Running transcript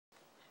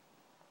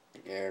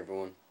Hey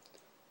everyone,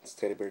 it's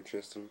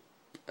TeddyBearTristan,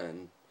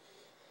 and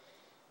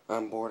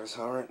I'm bored as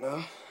hell right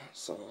now,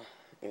 so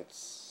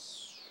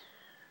it's,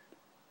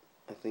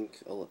 I think,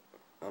 I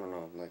don't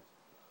know, like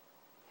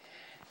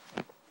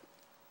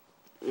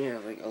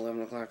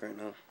 11 o'clock right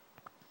now,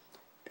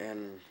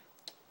 and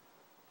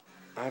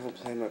I haven't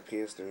played my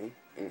PS3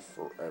 in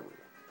forever.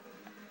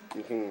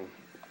 You can,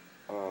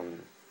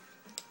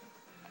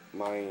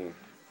 my,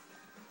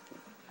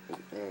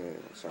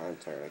 sorry, I'm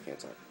tired, I can't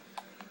talk.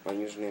 My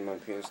username on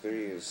PS3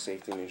 is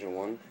Safety Ninja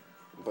 1,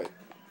 but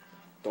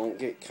don't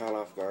get caught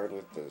off guard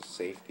with the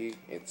safety.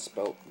 It's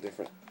spelled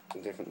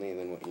differently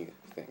than what you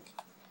think.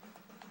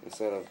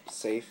 Instead of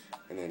safe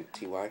and then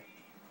TY.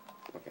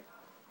 Okay,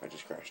 I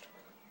just crashed.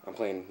 I'm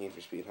playing Need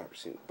for Speed Hot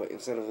Pursuit, but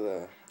instead of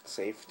the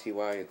safe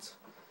TY, it's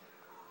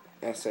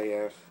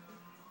SAF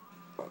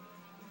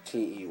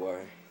TEY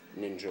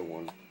Ninja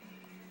 1.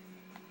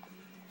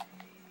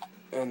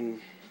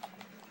 And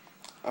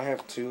I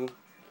have 2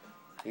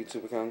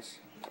 YouTube accounts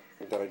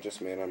that I just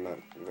made. I'm not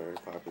very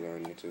popular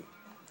on YouTube,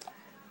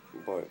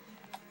 but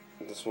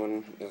this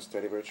one is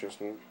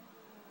TeddyBearTristan,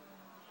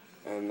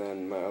 and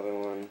then my other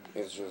one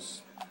is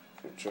just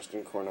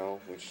Tristan Cornell,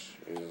 which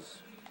is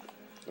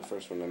the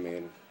first one I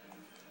made,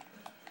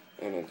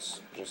 and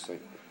it's just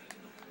like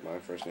my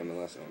first name and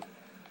last name.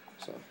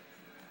 So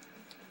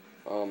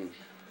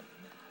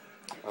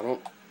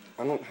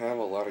I don't have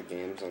a lot of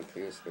games on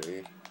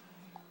PS3,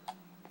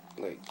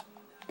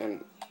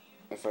 and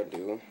if I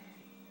do,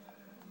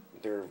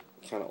 they're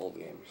kind of old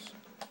games.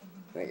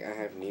 Like, I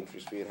have Need for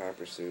Speed Hot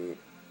Pursuit.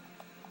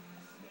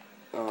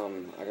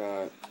 I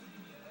got,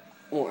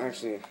 well,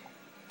 actually,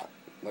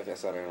 like I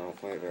said, I don't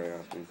play it very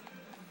often.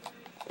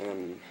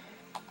 And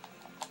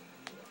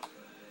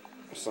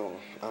so,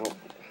 I don't,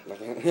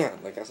 like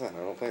I said, I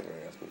don't play it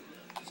very often.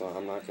 So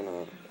I'm not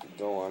gonna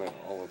go on it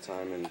all the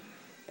time and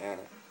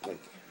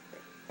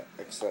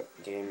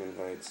accept game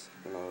invites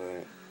and all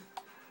that.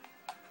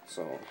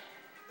 So,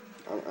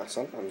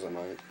 sometimes I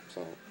might,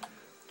 so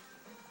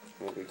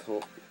it'll be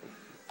cool.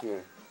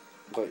 Yeah,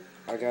 but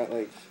I got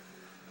like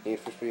Need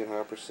for Speed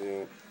Hot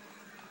Pursuit.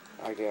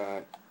 I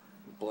got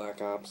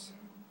Black Ops.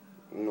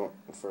 No,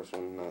 the first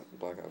one, not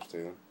Black Ops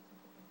 2.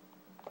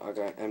 I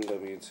got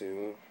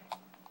MW2.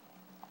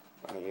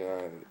 I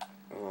got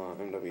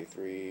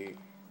MW3.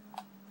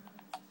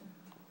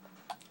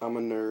 I'm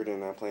a nerd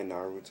and I play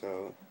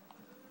Naruto.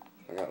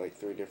 I got like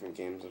 3 different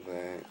games of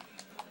that.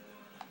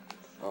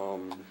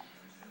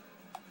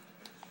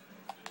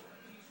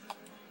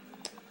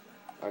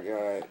 I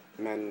got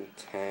Madden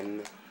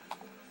 10.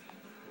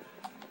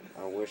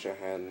 I wish I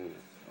had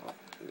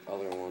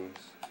other ones,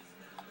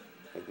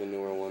 like the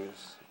newer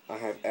ones. I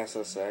have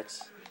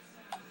SSX,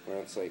 where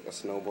it's like a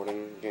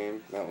snowboarding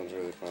game. That one's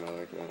really fun. I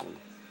like that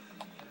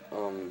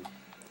one.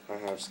 I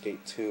have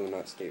Skate 2,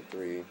 not Skate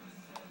 3.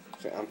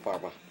 So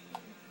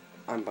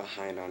I'm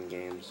behind on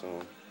games,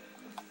 so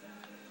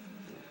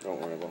don't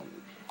worry about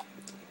it.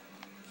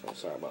 So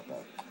sorry about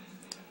that.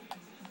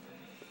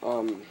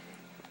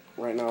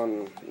 Right now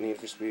in Need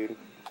for Speed,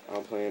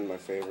 I'm playing my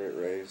favorite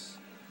race.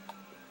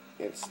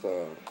 It's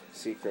the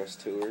Seacrest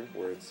Tour,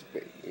 where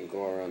you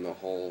go around the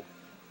whole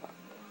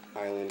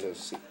island of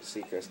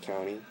Seacrest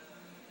County,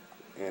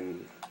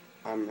 and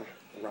I'm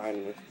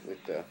riding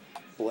with the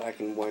black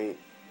and white,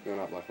 no,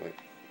 not black and white,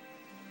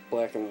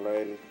 black and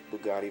red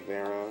Bugatti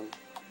Veyron,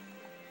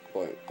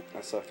 but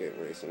I suck at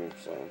racing,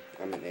 so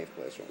I'm in 8th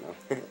place right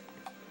now.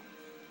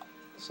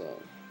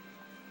 So,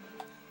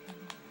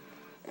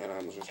 and I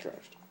was just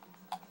trashed.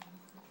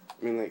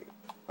 I mean, like,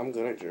 I'm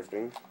good at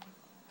drifting,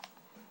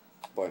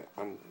 but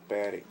I'm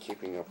bad at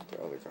keeping up with the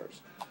other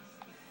cars.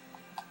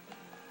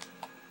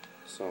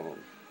 So,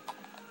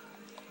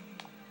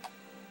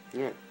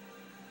 yeah.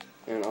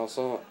 And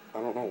also, I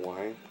don't know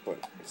why,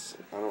 but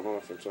I don't know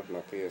if it's with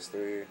my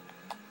PS3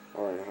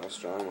 or how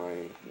strong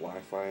my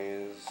Wi-Fi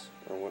is,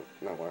 or what,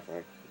 not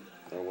Wi-Fi,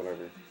 or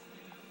whatever.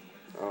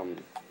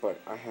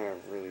 But I have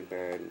really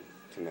bad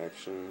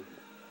connection,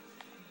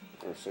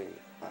 or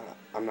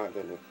I'm not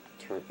good with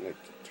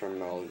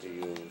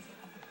terminology of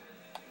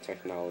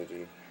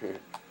technology.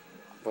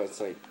 But it's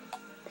like,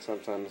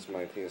 sometimes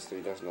my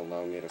PS3 doesn't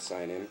allow me to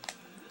sign in,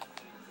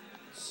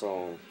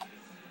 so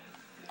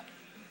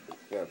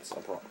that's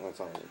always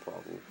a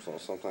problem. So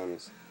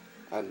sometimes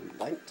I'd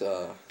like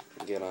to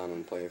get on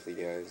and play with you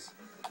guys,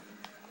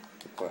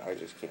 but I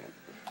just can't,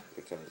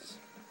 because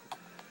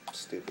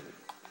stupid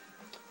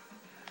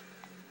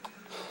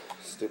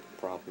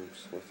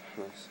problems with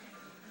us.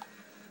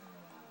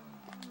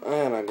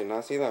 And I did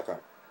not see that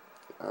car.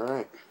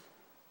 Alright.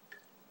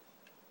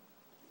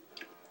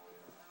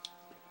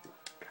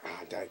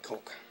 Diet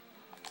Coke.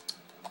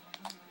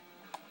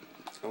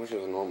 I wish it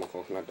was a normal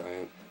Coke, not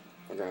Diet.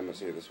 My grandma's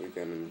here this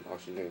weekend, and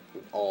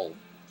all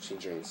she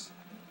drinks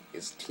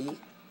is tea,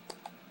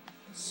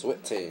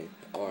 sweet tea,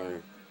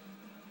 or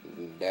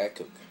Diet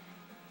Coke.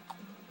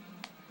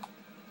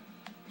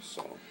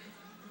 So,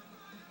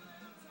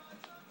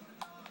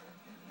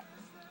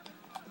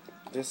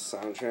 this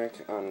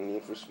soundtrack on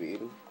Need for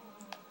Speed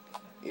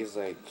is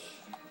like,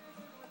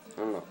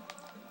 I don't know,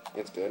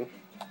 it's good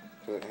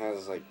because it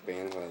has like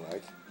bands I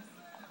like.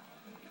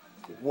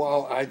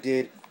 Well, I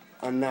did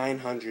a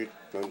 900.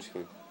 No, I'm just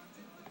kidding.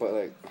 But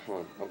like, hold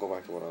on, I'll go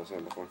back to what I was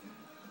saying before.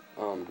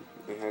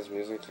 It has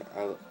music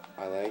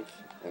I like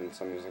and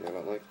some music I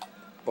don't like.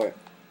 But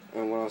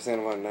and when I was saying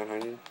about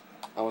 900,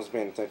 I was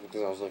paying attention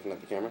because I was looking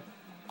at the camera.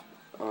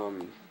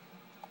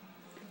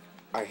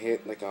 I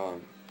hit like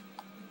on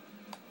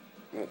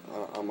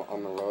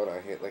the road.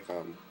 I hit like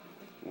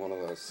one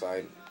of the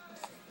side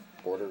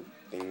border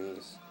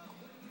thingies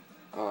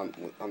on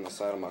the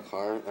side of my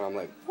car, and I'm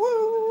like,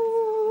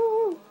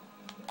 woo!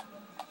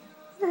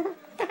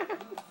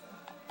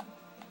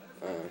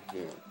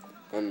 Yeah.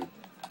 And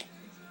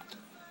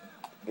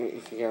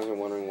if you guys are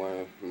wondering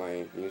why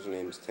my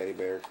username is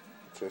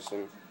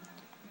TeddyBearTristan,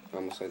 I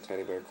almost said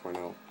Teddy Bear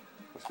Cornell.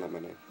 That's not my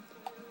name.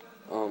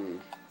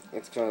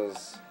 It's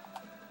because,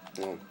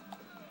 you know,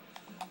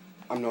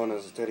 I'm known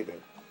as a teddy bear.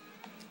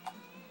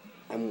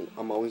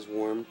 I'm always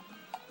warm.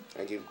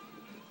 I give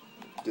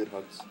good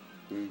hugs.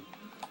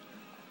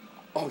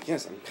 Oh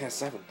yes, I'm past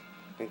 7.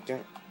 Thank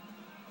God.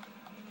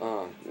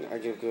 I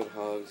give good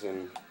hugs,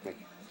 and like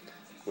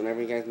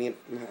whenever you guys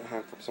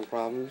have some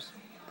problems,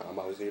 I'm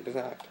always here to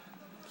talk.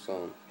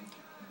 So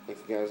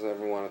if you guys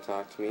ever want to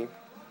talk to me,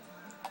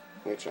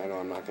 which I know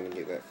I'm not gonna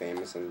get that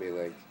famous and be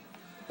like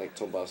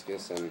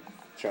Tobuscus and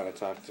try to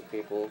talk to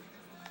people.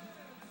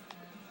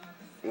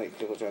 Like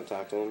people try to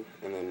talk to him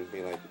and then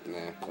be like,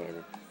 nah,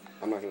 whatever.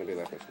 I'm not gonna be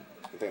that person.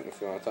 Then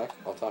if you want to talk,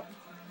 I'll talk.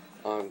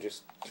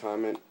 Just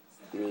comment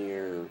me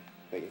your,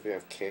 like if you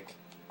have Kick,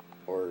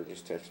 or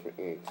just text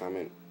me,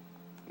 comment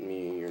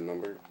me your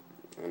number,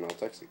 and I'll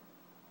text you.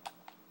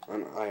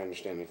 I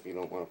understand if you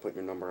don't want to put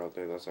your number out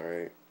there, that's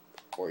alright,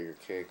 or your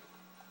Kick.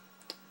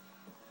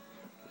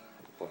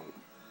 But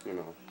you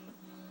know,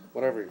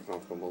 whatever you're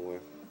comfortable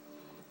with.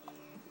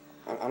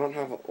 I don't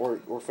have or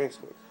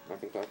Facebook. I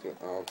can talk to you.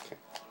 Oh, okay.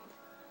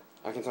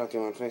 I can talk to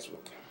you on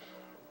Facebook.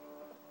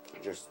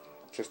 Just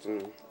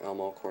Tristan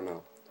Elmo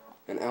Cornell.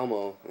 And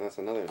Elmo, that's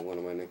another one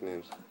of my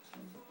nicknames.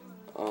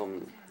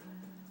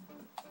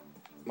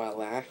 My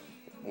laugh,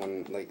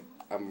 when like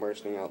I'm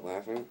bursting out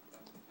laughing,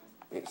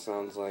 it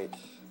sounds like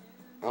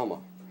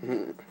Elmo.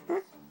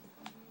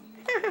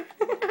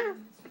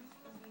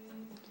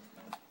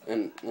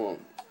 And well,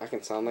 I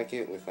can sound like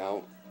it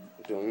without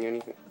doing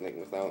anything, like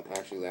without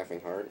actually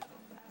laughing hard.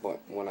 But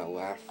when I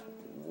laugh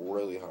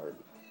really hard,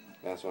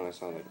 that's when I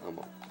sound like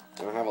Elmo.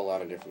 And I have a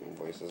lot of different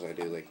voices I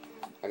do. Like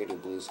I can do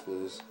Blue's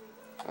Clues,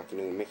 I can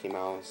do Mickey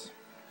Mouse.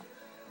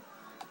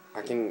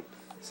 I can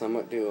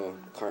somewhat do a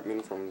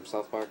Cartman from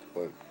South Park,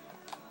 but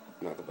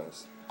not the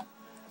best.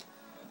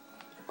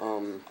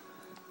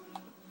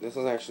 This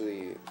is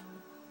actually,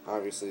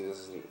 obviously, this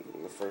is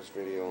the first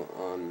video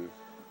on.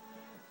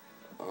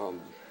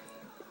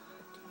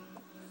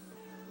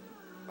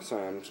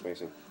 Sorry, I'm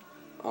spacing.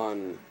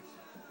 On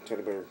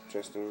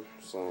TeddyBearTristan,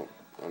 so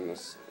on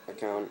this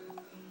account.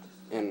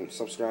 And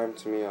subscribe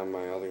to me on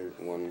my other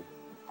one,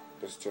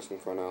 just Tristan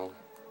Cornell.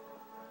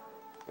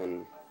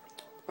 And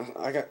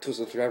I got 2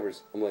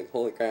 subscribers. I'm like,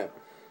 holy crap.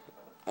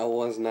 I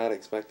was not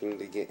expecting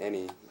to get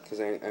any, because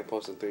I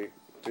posted three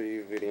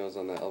videos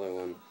on that other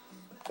one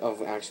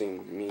of actually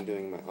me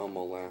doing my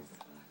Elmo laugh.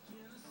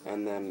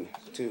 And then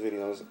 2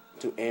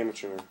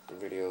 amateur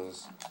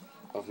videos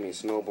of me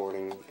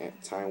snowboarding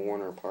at Ty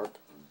Warner Park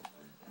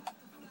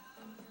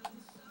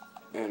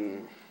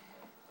in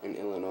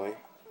Illinois.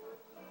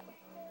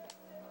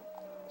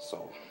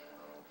 So,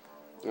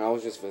 I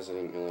was just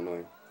visiting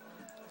Illinois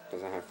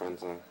because I have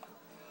friends there.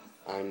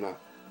 I'm not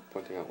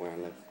pointing out where I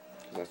live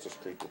because that's just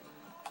creepy.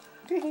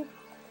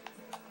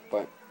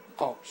 But,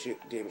 oh shit,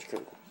 damage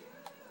critical.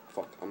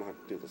 Fuck, I'm gonna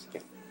have to do this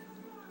again.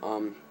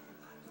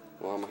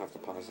 Well, I'm gonna have to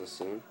pause this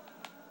soon.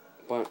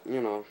 But,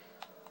 you know,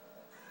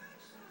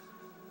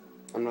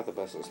 I'm not the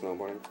best at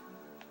snowboarding,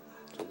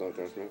 so don't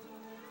judge me.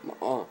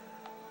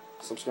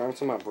 Subscribe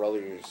to my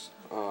brother's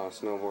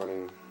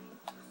snowboarding.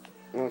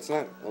 No, it's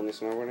not only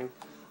snowboarding.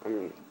 I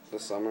mean,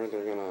 this summer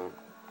they're gonna,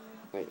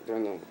 like,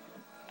 during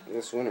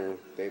this winter,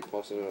 they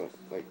posted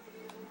like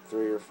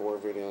 3 or 4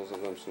 videos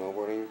of them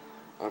snowboarding.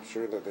 I'm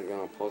sure that they're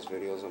gonna post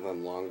videos of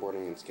them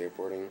longboarding and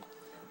skateboarding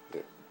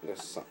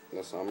this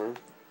summer.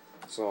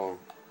 So,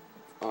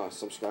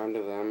 subscribe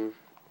to them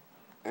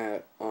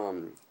at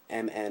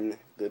MN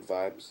Good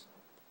Vibes.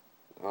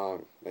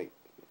 Like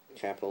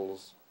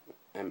capitals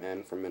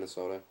MN from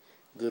Minnesota.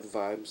 Good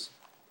Vibes.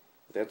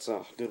 That's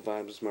Good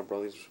Vibes is my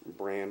brother's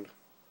brand.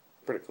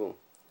 Pretty cool.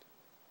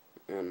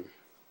 And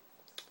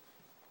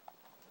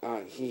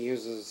he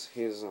uses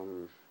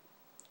the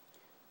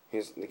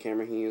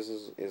camera he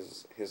uses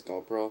is his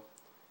GoPro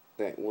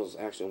that was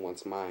actually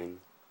once mine,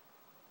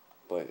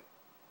 but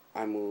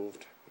I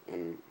moved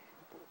and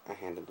I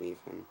had to leave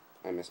him.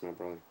 I miss my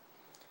brother,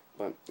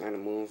 but I had to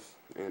move,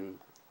 and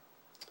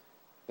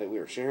like we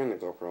were sharing the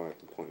GoPro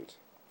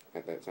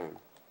at that time.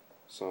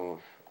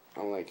 So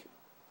I'm like,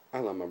 I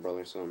love my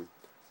brother, so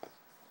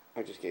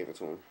I just gave it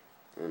to him,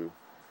 and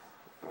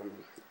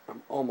I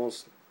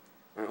almost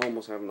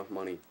have enough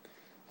money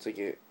to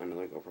get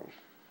another GoPro.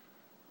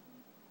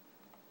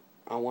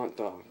 I want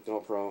the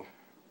GoPro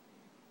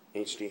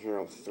HD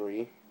Hero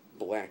 3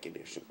 Black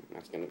Edition.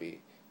 That's gonna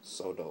be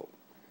so dope.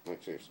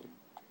 Like, seriously.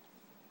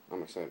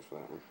 I'm excited for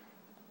that one.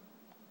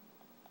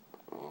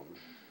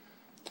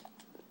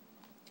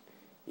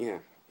 Yeah,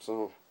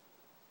 so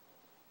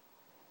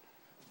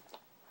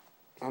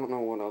I don't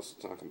know what else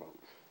to talk about.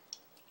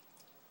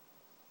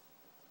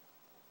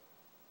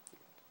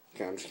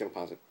 Okay, I'm just gonna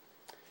pause it.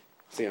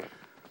 See ya.